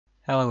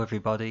Hello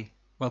everybody,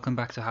 welcome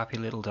back to Happy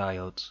Little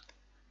Diodes.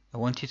 I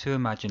want you to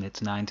imagine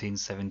it's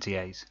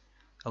 1978.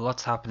 A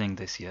lot's happening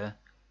this year.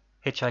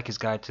 Hitchhiker's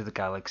Guide to the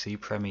Galaxy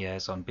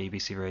premieres on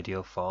BBC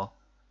Radio 4.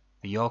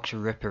 The Yorkshire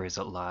Ripper is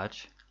at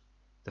large.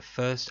 The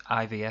first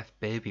IVF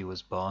baby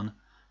was born,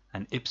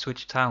 and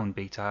Ipswich Town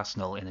beat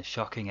Arsenal in a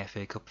shocking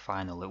FA Cup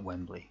final at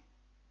Wembley.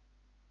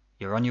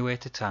 You're on your way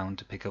to town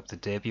to pick up the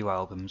debut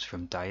albums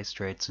from Dire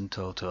Straits and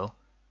Toto,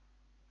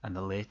 and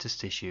the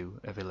latest issue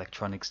of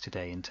Electronics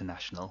Today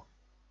International,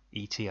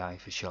 ETI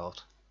for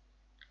short.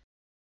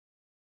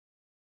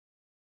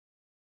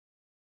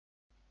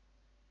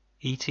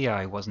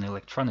 ETI was an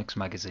electronics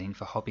magazine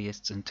for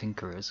hobbyists and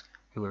tinkerers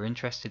who were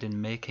interested in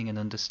making and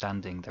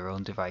understanding their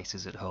own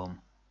devices at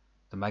home.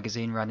 The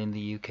magazine ran in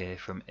the UK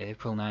from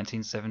April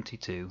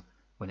 1972,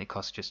 when it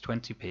cost just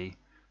 20p,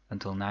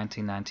 until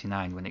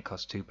 1999 when it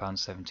cost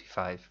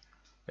 £2.75.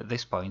 At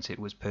this point it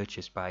was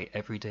purchased by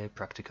Everyday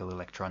Practical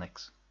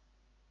Electronics.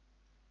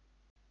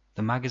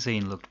 The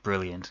magazine looked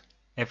brilliant.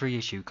 Every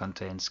issue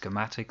contained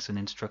schematics and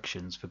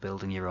instructions for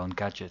building your own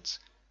gadgets.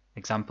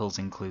 Examples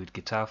include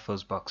guitar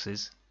fuzz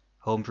boxes,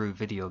 homebrew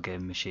video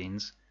game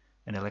machines,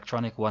 an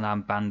electronic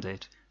one-armed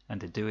bandit,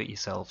 and a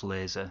do-it-yourself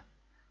laser.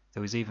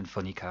 There was even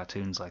funny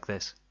cartoons like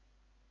this.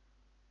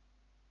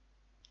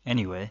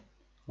 Anyway,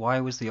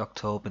 why was the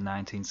October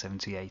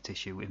 1978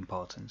 issue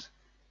important?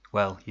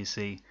 Well, you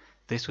see,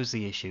 this was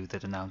the issue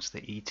that announced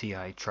the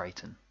ETI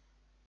Triton.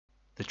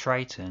 The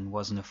Triton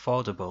was an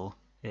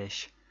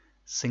affordable-ish,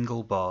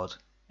 single board,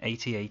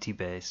 8080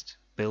 based,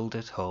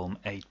 build-at-home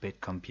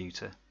 8-bit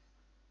computer.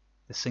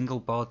 The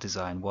single board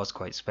design was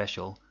quite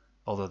special,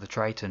 although the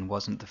Triton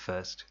wasn't the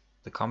first.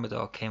 The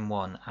Commodore PET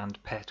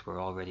and PET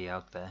were already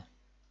out there.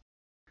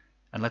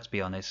 And let's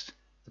be honest,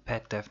 the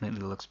PET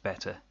definitely looks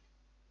better,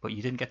 but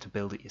you didn't get to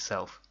build it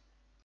yourself.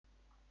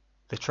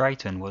 The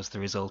Triton was the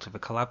result of a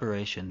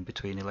collaboration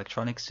between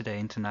Electronics Today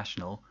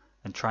International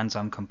and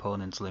Transam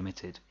Components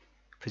Limited,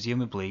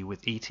 presumably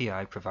with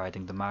ETI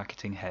providing the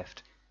marketing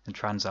heft and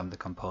Transam the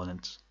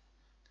components.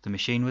 The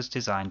machine was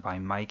designed by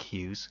Mike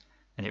Hughes,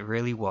 and it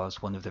really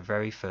was one of the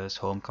very first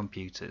home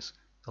computers,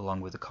 along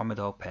with the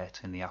Commodore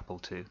PET and the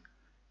Apple II.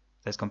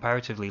 There's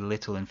comparatively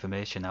little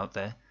information out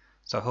there,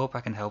 so I hope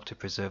I can help to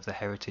preserve the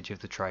heritage of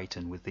the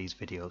Triton with these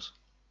videos.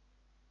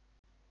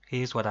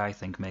 Here's what I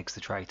think makes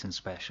the Triton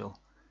special.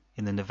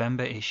 In the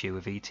November issue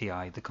of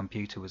ETI, the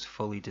computer was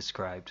fully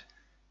described.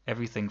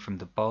 Everything from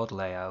the board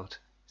layout,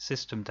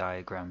 system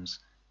diagrams,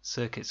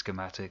 circuit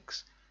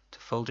schematics, to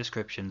full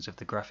descriptions of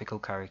the graphical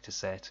character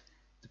set,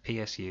 the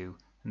PSU,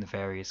 and the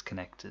various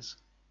connectors.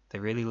 They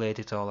really laid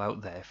it all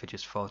out there for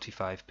just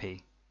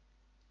 45p.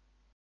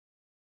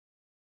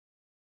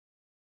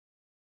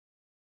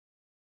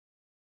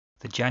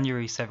 The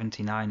January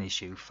 79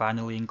 issue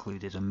finally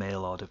included a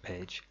mail order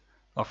page,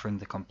 offering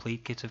the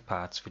complete kit of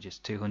parts for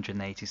just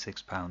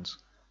 £286,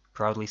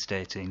 proudly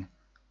stating,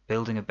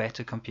 "Building a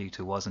better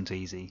computer wasn't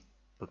easy,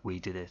 but we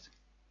did it."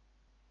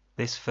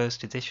 This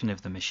first edition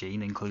of the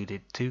machine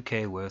included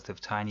 2K worth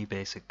of tiny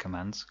basic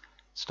commands,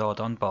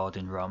 stored on board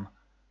in ROM,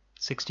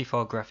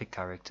 64 graphic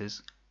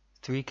characters,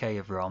 3K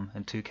of ROM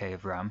and 2K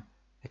of RAM,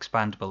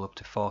 expandable up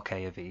to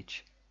 4K of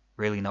each,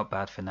 really not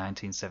bad for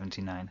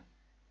 1979,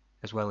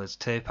 as well as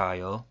tape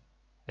I/O,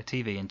 a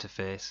TV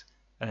interface,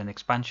 and an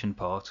expansion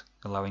port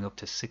allowing up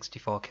to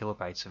 64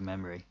 kilobytes of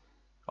memory,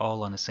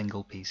 all on a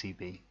single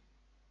PCB.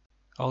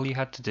 All you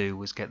had to do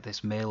was get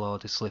this mail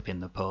order slip in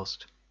the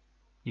post.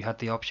 You had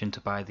the option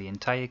to buy the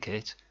entire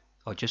kit,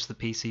 or just the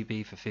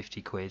PCB for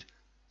 50 quid.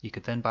 You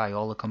could then buy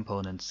all the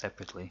components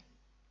separately.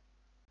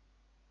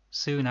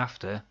 Soon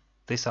after,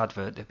 this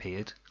advert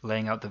appeared,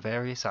 laying out the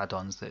various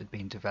add-ons that had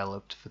been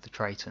developed for the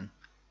Triton.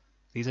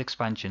 These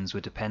expansions were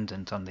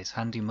dependent on this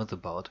handy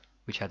motherboard,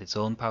 which had its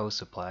own power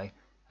supply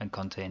and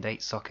contained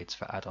 8 sockets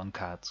for add-on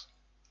cards.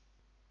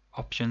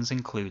 Options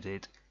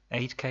included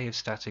 8K of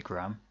static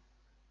RAM,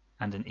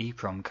 and an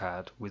EEPROM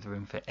card with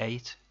room for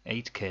 8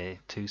 8K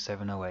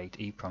 2708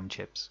 EEPROM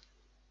chips.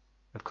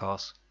 Of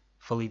course,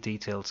 fully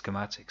detailed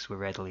schematics were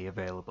readily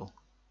available.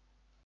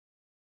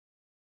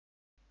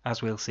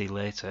 As we'll see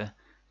later,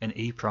 an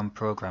EEPROM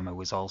programmer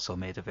was also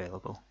made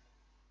available.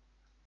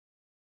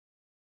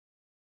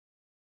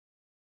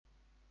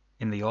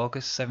 In the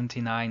August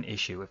 79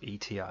 issue of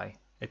ETI,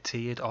 a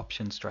tiered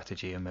option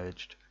strategy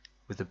emerged,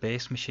 with the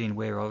base machine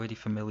we're already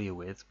familiar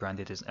with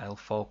branded as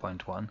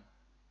L4.1,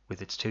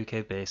 with its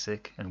 2K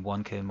basic and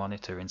 1K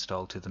monitor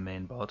installed to the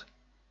mainboard.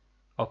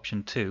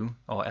 Option 2,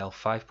 or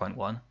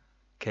L5.1,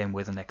 came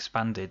with an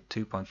expanded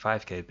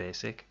 2.5K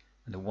basic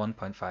and a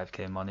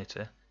 1.5K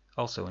monitor,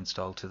 also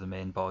installed to the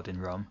mainboard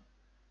in ROM,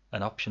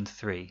 and Option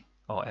 3,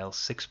 or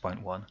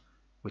L6.1,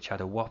 which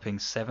had a whopping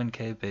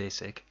 7K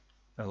basic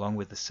along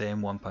with the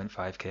same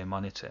 1.5K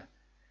monitor.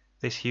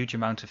 This huge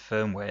amount of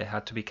firmware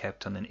had to be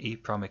kept on an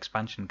EEPROM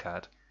expansion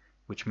card,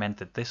 which meant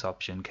that this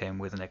option came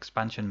with an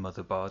expansion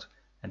motherboard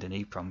and an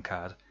EEPROM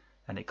card,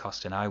 and it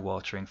cost an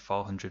eye-watering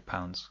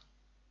 £400.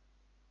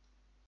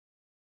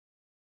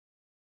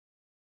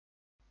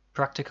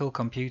 Practical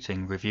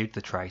Computing reviewed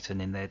the Triton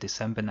in their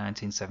December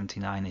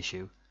 1979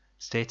 issue,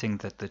 stating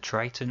that the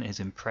Triton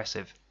is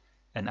impressive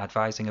and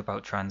advising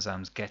about Trans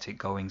Am's Get It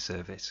Going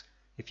service.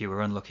 If you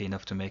were unlucky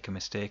enough to make a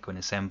mistake when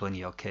assembling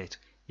your kit,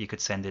 you could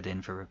send it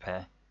in for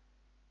repair.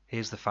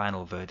 Here's the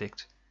final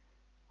verdict.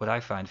 What I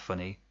find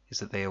funny is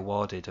that they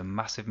awarded a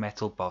massive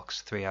metal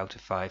box 3 out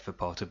of 5 for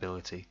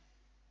portability.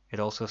 It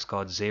also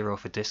scored 0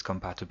 for disk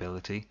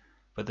compatibility,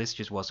 but this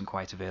just wasn't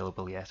quite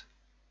available yet.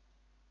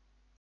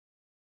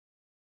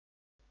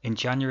 In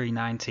January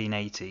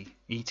 1980,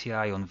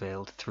 ETI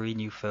unveiled 3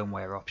 new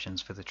firmware options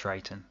for the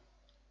Triton.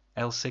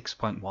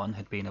 L6.1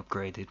 had been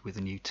upgraded with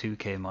a new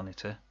 2K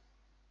monitor.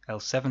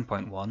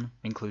 L7.1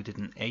 included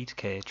an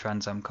 8K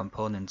Trans Am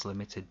Components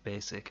Limited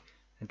Basic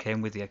and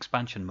came with the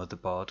expansion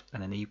motherboard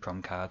and an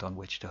EEPROM card on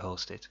which to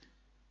host it.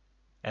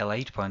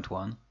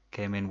 L8.1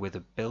 came in with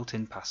a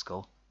built-in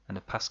Pascal and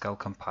a Pascal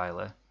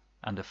compiler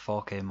and a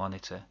 4K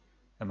monitor,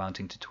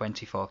 amounting to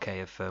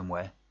 24K of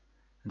firmware.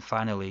 And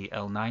finally,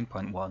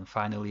 L9.1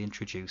 finally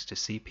introduced a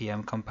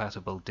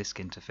CPM-compatible disk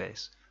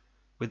interface.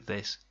 With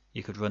this,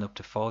 you could run up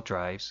to 4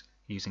 drives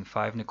using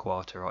 5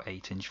 1/4 or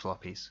 8-inch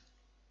floppies.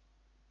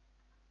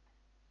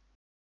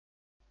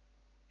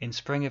 In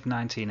spring of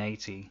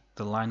 1980,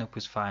 the lineup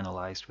was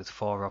finalized with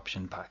 4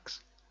 option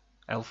packs.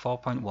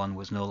 L4.1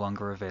 was no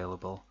longer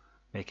available,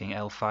 making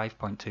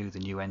L5.2 the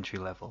new entry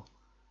level.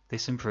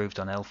 This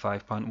improved on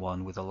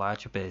L5.1 with a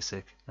larger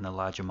basic and a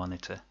larger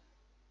monitor.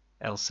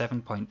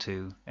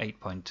 L7.2,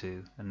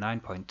 8.2 and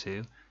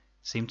 9.2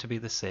 seem to be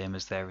the same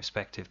as their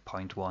respective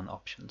 .1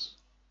 options.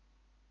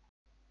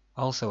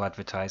 Also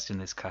advertised in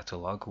this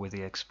catalogue were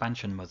the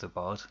expansion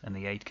motherboard and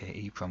the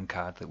 8K EEPROM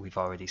card that we've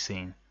already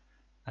seen,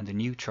 and a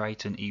new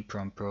Triton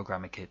EEPROM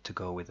programmer kit to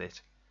go with it.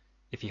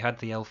 If you had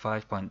the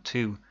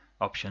L5.2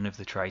 option of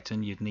the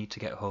Triton, you'd need to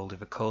get hold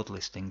of a code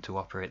listing to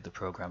operate the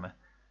programmer.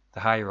 The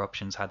higher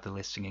options had the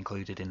listing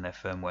included in their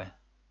firmware.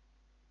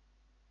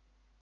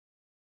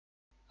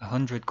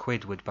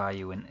 £100 would buy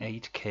you an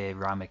 8K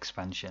RAM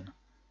expansion.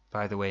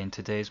 By the way, in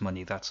today's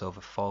money that's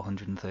over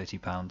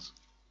 £430.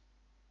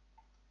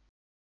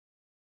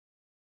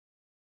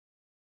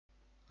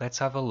 Let's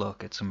have a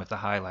look at some of the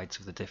highlights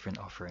of the different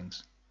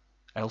offerings.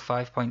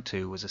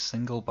 L5.2 was a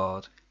single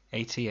board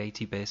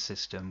 8080 based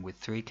system with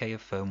 3K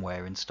of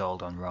firmware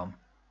installed on ROM.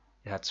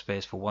 It had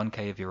space for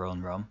 1K of your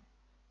own ROM,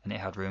 and it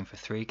had room for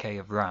 3K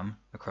of RAM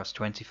across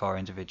 24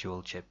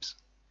 individual chips.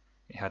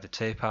 It had a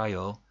tape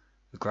I/O,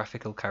 a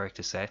graphical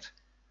character set,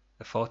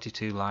 a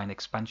 42-line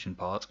expansion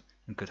port,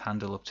 and could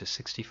handle up to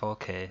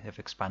 64K of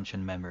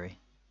expansion memory.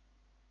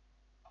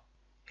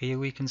 Here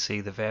we can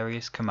see the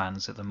various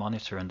commands that the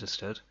monitor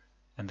understood,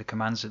 and the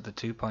commands that the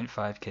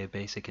 2.5K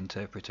basic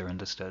interpreter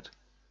understood.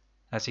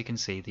 As you can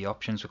see, the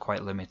options were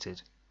quite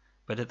limited,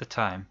 but at the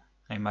time,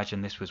 I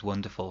imagine this was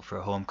wonderful for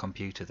a home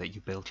computer that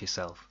you built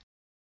yourself.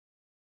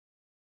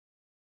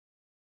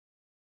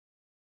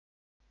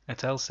 At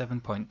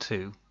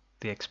L7.2,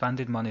 the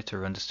expanded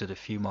monitor understood a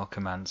few more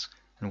commands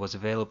and was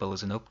available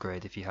as an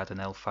upgrade if you had an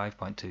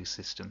L5.2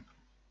 system.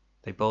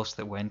 They boast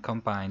that when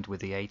combined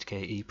with the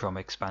 8K EEPROM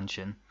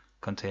expansion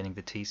containing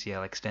the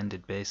TCL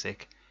Extended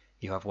Basic,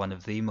 you have one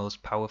of the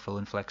most powerful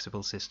and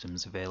flexible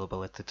systems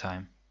available at the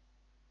time.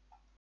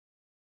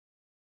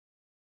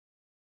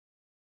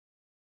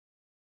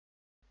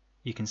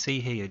 You can see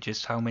here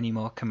just how many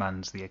more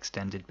commands the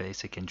Extended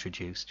Basic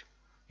introduced,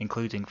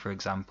 including, for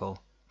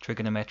example,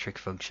 trigonometric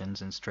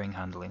functions and string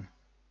handling.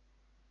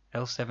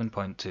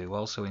 L7.2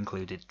 also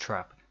included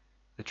TRAP,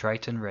 the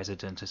Triton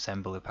Resident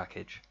Assembler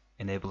package,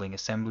 enabling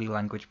assembly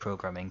language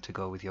programming to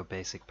go with your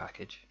basic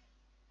package.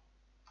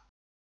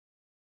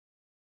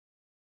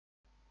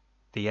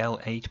 The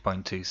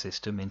L8.2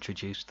 system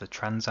introduced the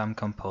Trans Am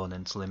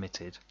Components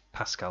Limited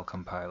Pascal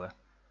compiler,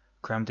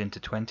 crammed into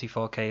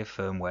 24K of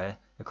firmware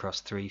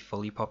across 3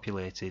 fully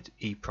populated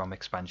EEPROM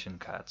expansion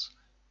cards.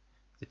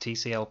 The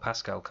TCL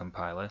Pascal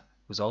compiler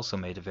was also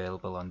made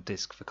available on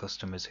disk for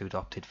customers who'd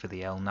opted for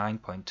the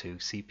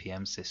L9.2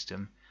 CPM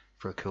system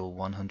for a cool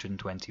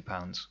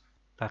 £120.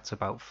 That's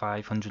about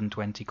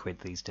 £520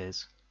 these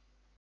days.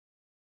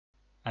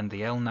 And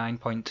the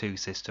L9.2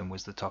 system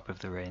was the top of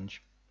the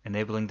range,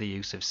 enabling the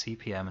use of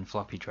CPM and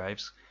floppy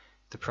drives.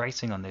 The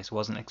pricing on this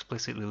wasn't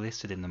explicitly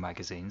listed in the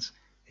magazines,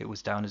 it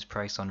was down as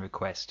price on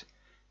request,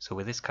 so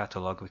with this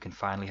catalogue we can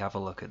finally have a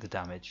look at the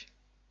damage.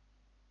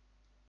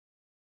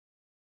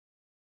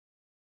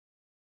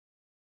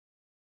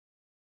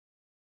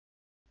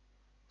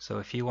 So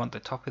if you want the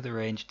top of the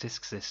range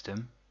disk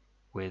system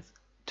with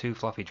 2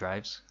 floppy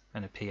drives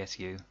and a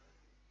PSU,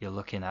 you're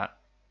looking at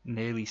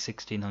nearly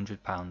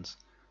 £1,600,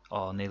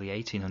 or nearly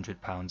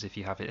 £1,800 if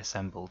you have it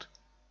assembled.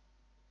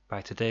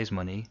 By today's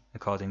money,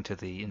 according to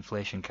the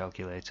inflation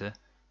calculator,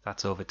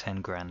 that's over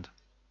 10 grand.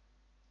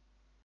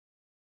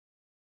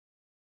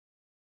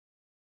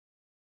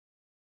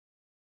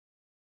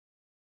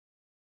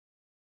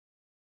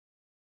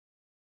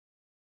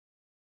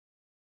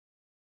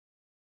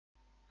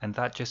 And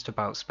that just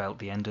about spelt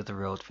the end of the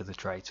road for the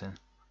Triton.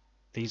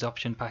 These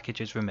option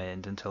packages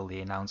remained until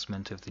the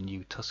announcement of the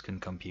new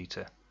Tuscan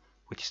computer,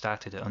 which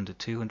started at under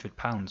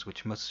 £200,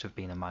 which must have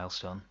been a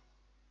milestone.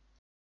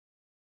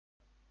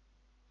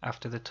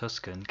 After the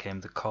Tuscan came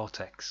the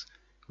Cortex,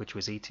 which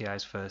was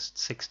ETI's first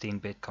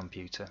 16-bit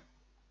computer,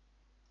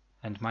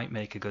 and might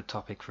make a good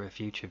topic for a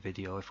future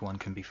video if one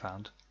can be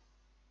found.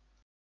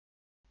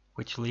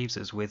 Which leaves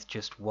us with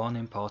just one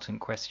important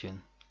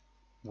question: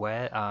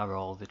 where are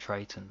all the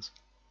Tritons?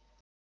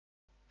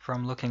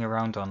 From looking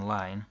around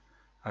online,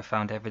 I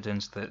found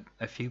evidence that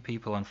a few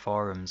people on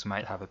forums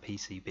might have a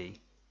PCB,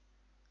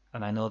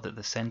 and I know that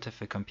the Centre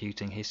for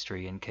Computing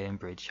History in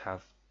Cambridge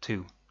have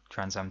 2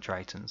 Transam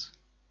Tritons,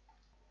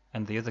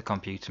 and the other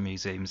computer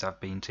museums I've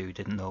been to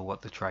didn't know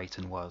what the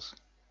Triton was.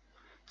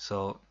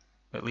 So,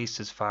 at least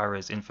as far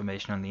as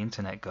information on the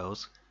internet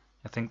goes,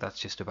 I think that's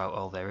just about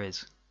all there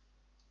is.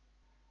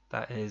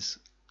 That is,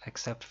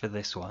 except for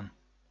this one.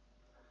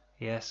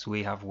 Yes,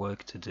 we have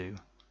work to do.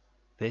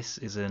 This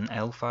is an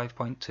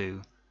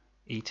L5.2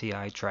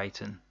 ETI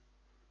Triton,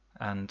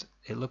 and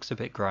it looks a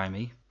bit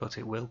grimy, but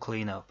it will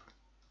clean up.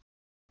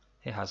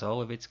 It has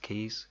all of its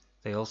keys,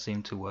 they all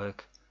seem to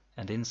work,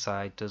 and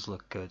inside does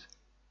look good.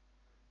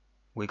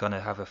 We're going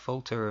to have a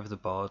full tour of the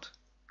board,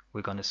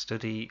 we're going to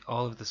study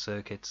all of the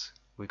circuits,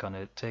 we're going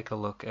to take a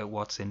look at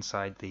what's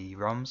inside the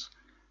ROMs.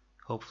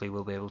 Hopefully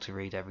we'll be able to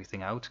read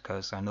everything out,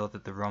 because I know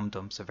that the ROM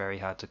dumps are very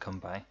hard to come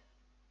by.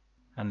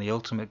 And the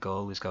ultimate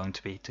goal is going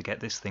to be to get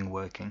this thing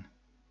working.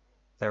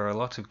 There are a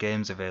lot of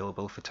games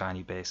available for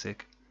Tiny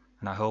Basic,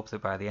 and I hope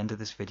that by the end of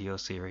this video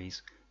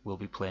series we'll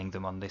be playing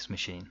them on this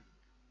machine.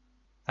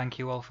 Thank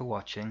you all for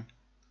watching.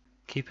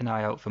 Keep an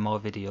eye out for more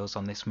videos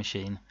on this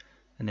machine,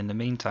 and in the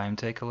meantime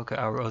take a look at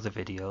our other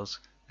videos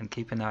and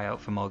keep an eye out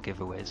for more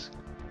giveaways.